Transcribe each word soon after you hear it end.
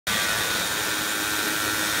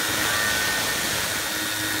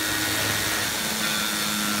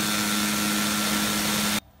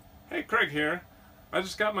Craig here. I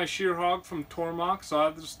just got my shear hog from Tormach, so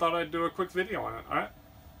I just thought I'd do a quick video on it, alright?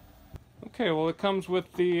 Okay, well it comes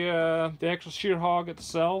with the actual shear hog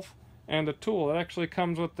itself and the tool. It actually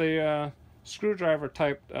comes with the screwdriver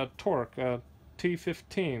type torque,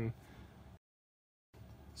 T15.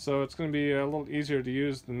 So it's going to be a little easier to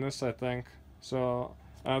use than this, I think. So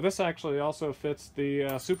this actually also fits the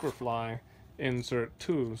Superfly insert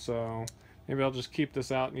too, so maybe I'll just keep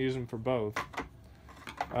this out and use them for both.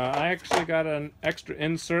 I actually got an extra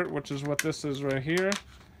insert, which is what this is right here.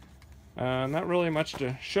 Not really much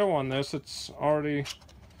to show on this. It's already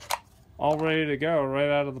all ready to go right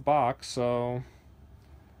out of the box, so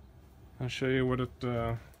I'll show you what it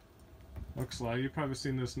looks like. You've probably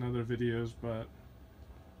seen this in other videos, but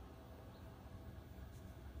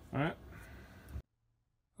alright.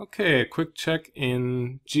 Okay, a quick check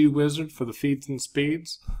in GWizard for the feeds and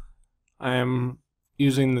speeds. I am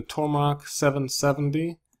using the Tormach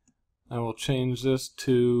 770. I will change this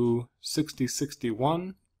to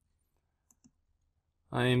 6061.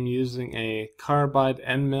 I am using a carbide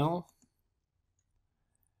end mill,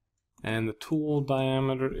 and the tool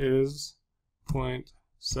diameter is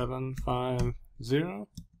 0.750,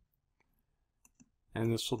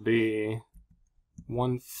 and this will be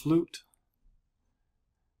 1 flute.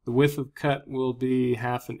 The width of cut will be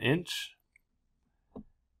 1/2 inch,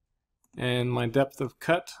 and my depth of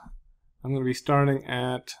cut, I'm going to be starting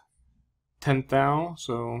at 10 thou,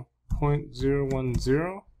 so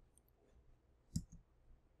 0.010.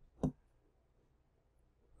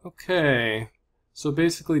 Okay, so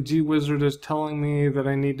basically GWizard is telling me that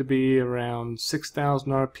I need to be around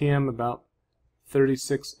 6,000 RPM, about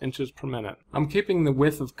 36 inches per minute. I'm keeping the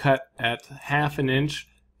width of cut at 1/2 inch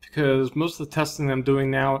because most of the testing I'm doing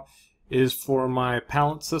now is for my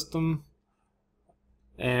pallet system,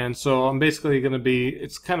 and so I'm basically going to be,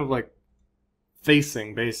 it's kind of like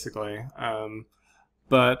facing basically,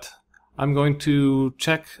 but I'm going to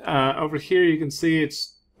check over here. You can see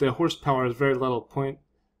it's the horsepower is very little,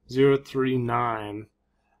 0.039,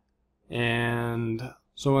 and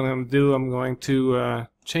so what I'm going to do, I'm going to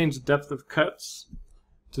change the depth of cuts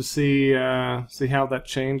to see how that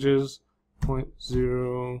changes.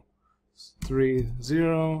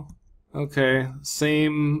 0.030. Okay,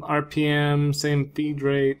 same RPM, same feed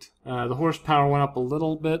rate. The horsepower went up a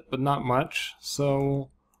little bit, but not much,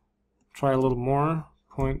 so try a little more.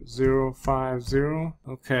 0.050.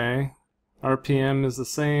 Okay, RPM is the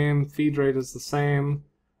same, feed rate is the same,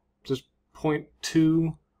 just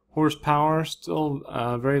 0.2 horsepower, still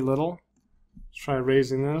very little. Let's try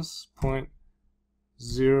raising this.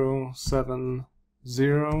 0.070.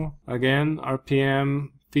 Again,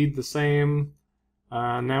 RPM, feed the same.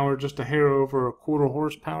 Now we're just a hair over 1/4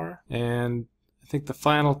 horsepower, and I think the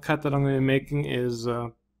final cut that I'm going to be making is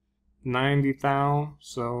 90 thou,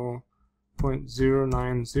 so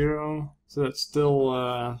 0.090. So that's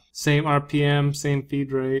still same RPM, same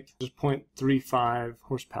feed rate, just 0.35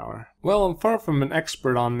 horsepower. Well, I'm far from an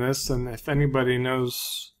expert on this, and if anybody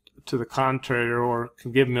knows to the contrary or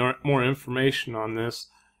can give me more information on this,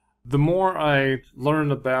 the more I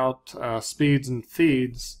learn about speeds and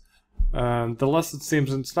feeds, the less it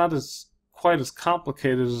seems it's not quite as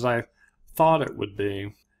complicated as I thought it would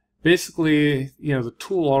be. Basically, you know, the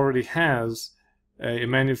tool already has a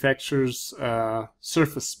manufacturer's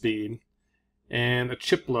surface speed and a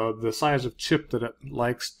chip load, the size of chip that it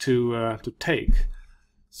likes to take.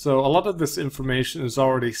 So a lot of this information is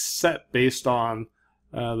already set based on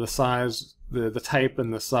the size, the type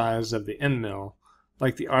and the size of the end mill.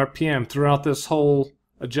 Like the RPM, throughout this whole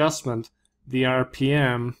adjustment, the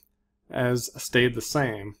RPM has stayed the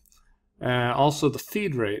same. Also the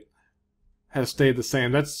feed rate has stayed the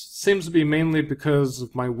same. That seems to be mainly because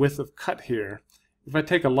of my width of cut here. If I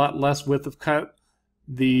take a lot less width of cut,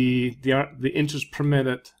 the inches per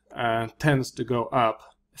minute tends to go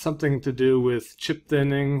up. Something to do with chip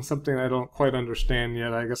thinning, something I don't quite understand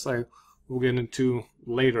yet. I guess I will get into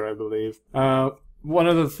later, I believe. One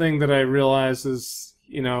other thing that I realize is,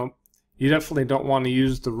 you know, you definitely don't want to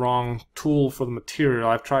use the wrong tool for the material.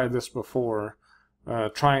 I've tried this before,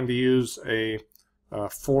 trying to use a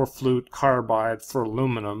 4-flute carbide for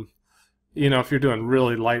aluminum. You know, if you're doing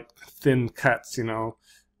really light, thin cuts, you know,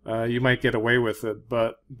 you might get away with it,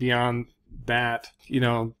 but beyond that, you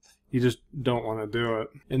know, you just don't want to do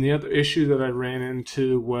it. And the other issue that I ran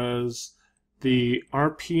into was the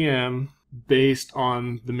RPM based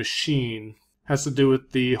on the machine. Has to do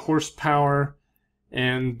with the horsepower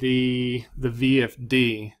and the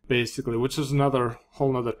VFD, basically, which is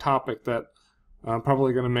whole nother topic that I'm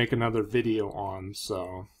probably going to make another video on.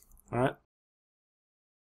 So, alright.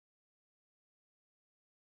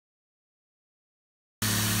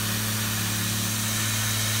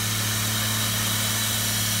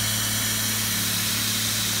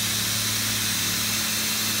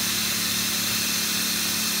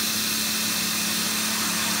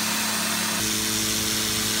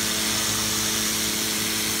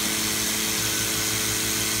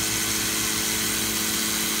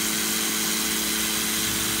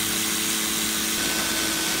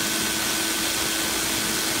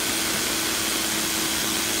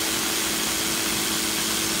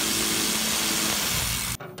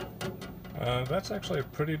 That's actually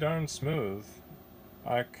pretty darn smooth.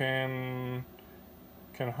 I can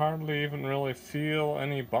hardly even really feel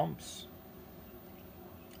any bumps.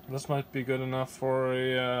 This might be good enough for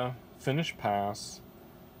a finish pass.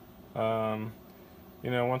 You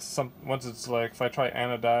know, once it's like, if I try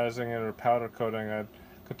anodizing it or powder coating, I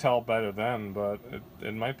could tell better then, but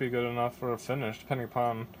it might be good enough for a finish, depending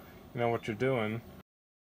upon, you know, what you're doing.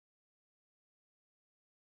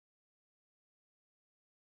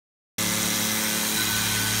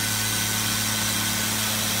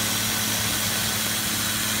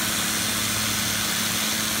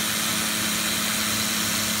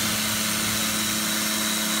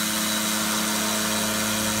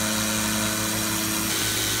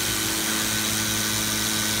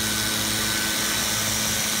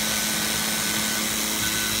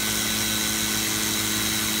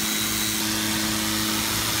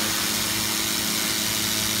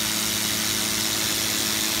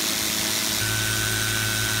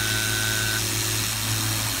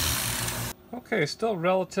 Okay, still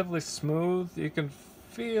relatively smooth. You can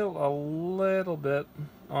feel a little bit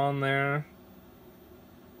on there.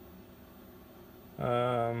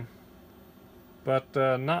 But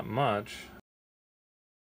not much.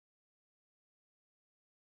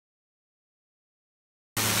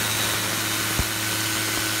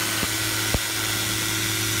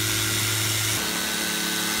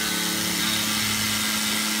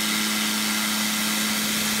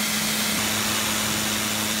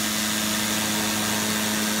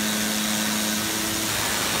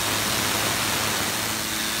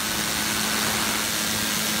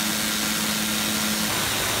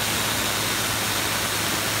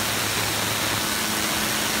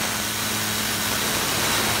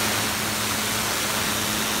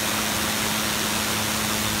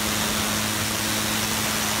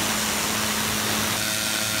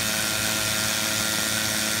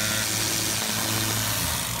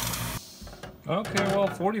 Okay, well,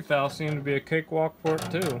 40 thou seemed to be a cakewalk for it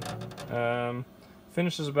too.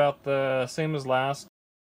 Finish is about the same as last.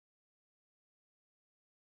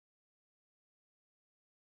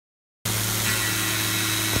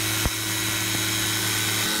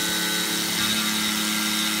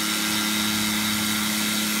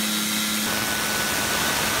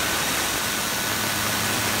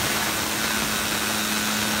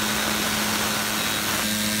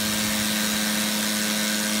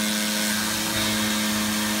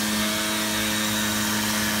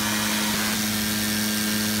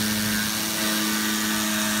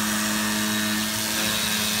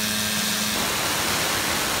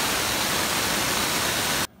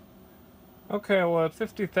 Okay, well, at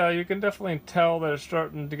 50 thou, you can definitely tell they're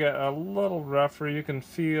starting to get a little rougher. You can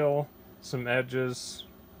feel some edges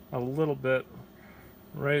a little bit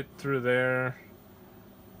right through there.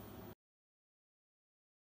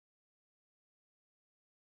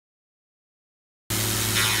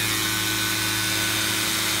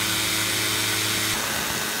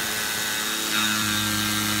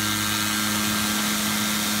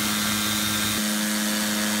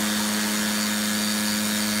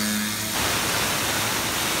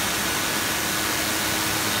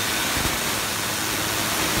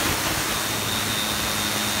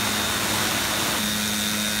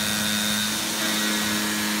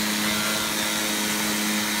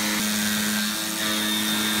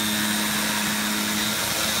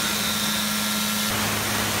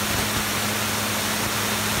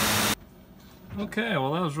 Okay,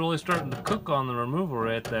 well, that was really starting to cook on the removal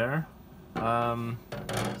right there.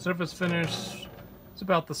 Surface finish, it's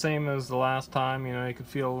about the same as the last time. You know, you could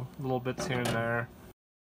feel little bits here and there.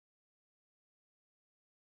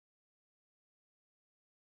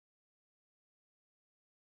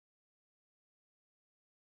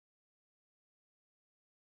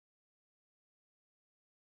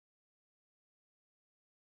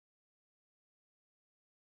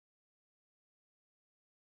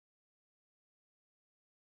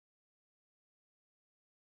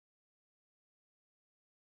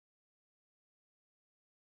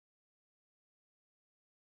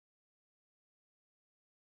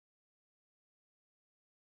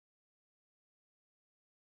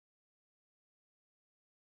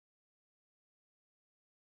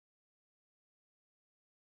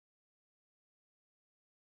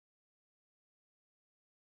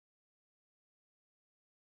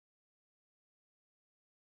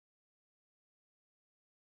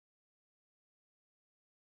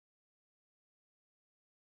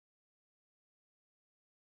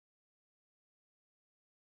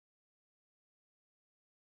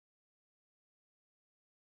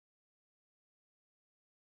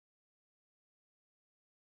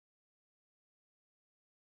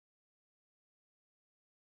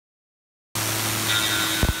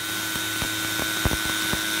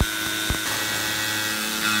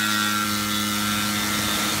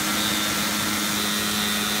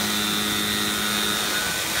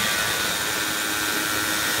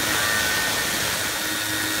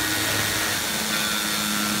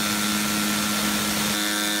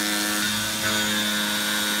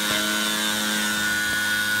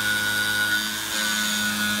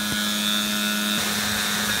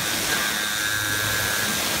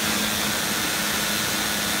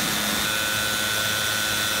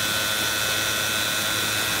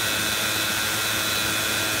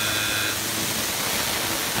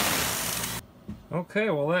 Okay,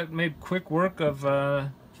 well that made quick work of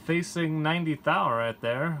facing 90 thou right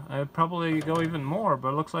there. I'd probably go even more,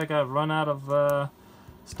 but it looks like I've run out of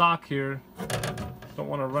stock here. Don't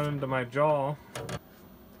want to run into my jaw.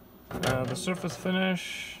 The surface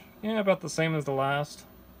finish, yeah, about the same as the last.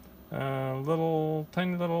 Tiny little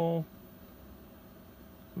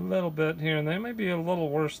bit here and there. Maybe a little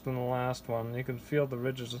worse than the last one. You can feel the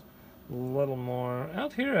ridges a little more.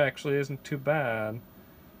 Out here actually isn't too bad.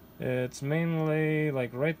 It's mainly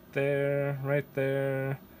like right there, right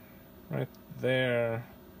there, right there.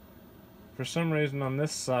 For some reason on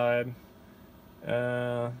this side,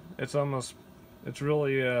 it's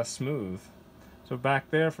really smooth. So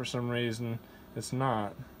back there for some reason, it's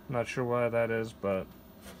not. Not sure why that is, but.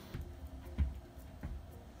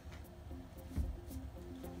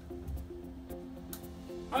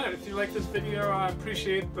 Alright, if you like this video, I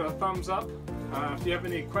appreciate the thumbs up. If you have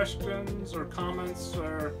any questions or comments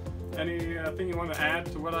or anything you want to add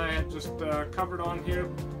to what I had just covered on here,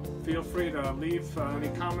 feel free to leave any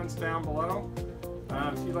comments down below.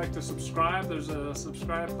 If you'd like to subscribe, there's a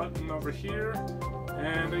subscribe button over here,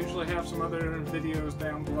 and I usually have some other videos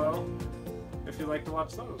down below if you'd like to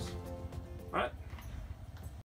watch those.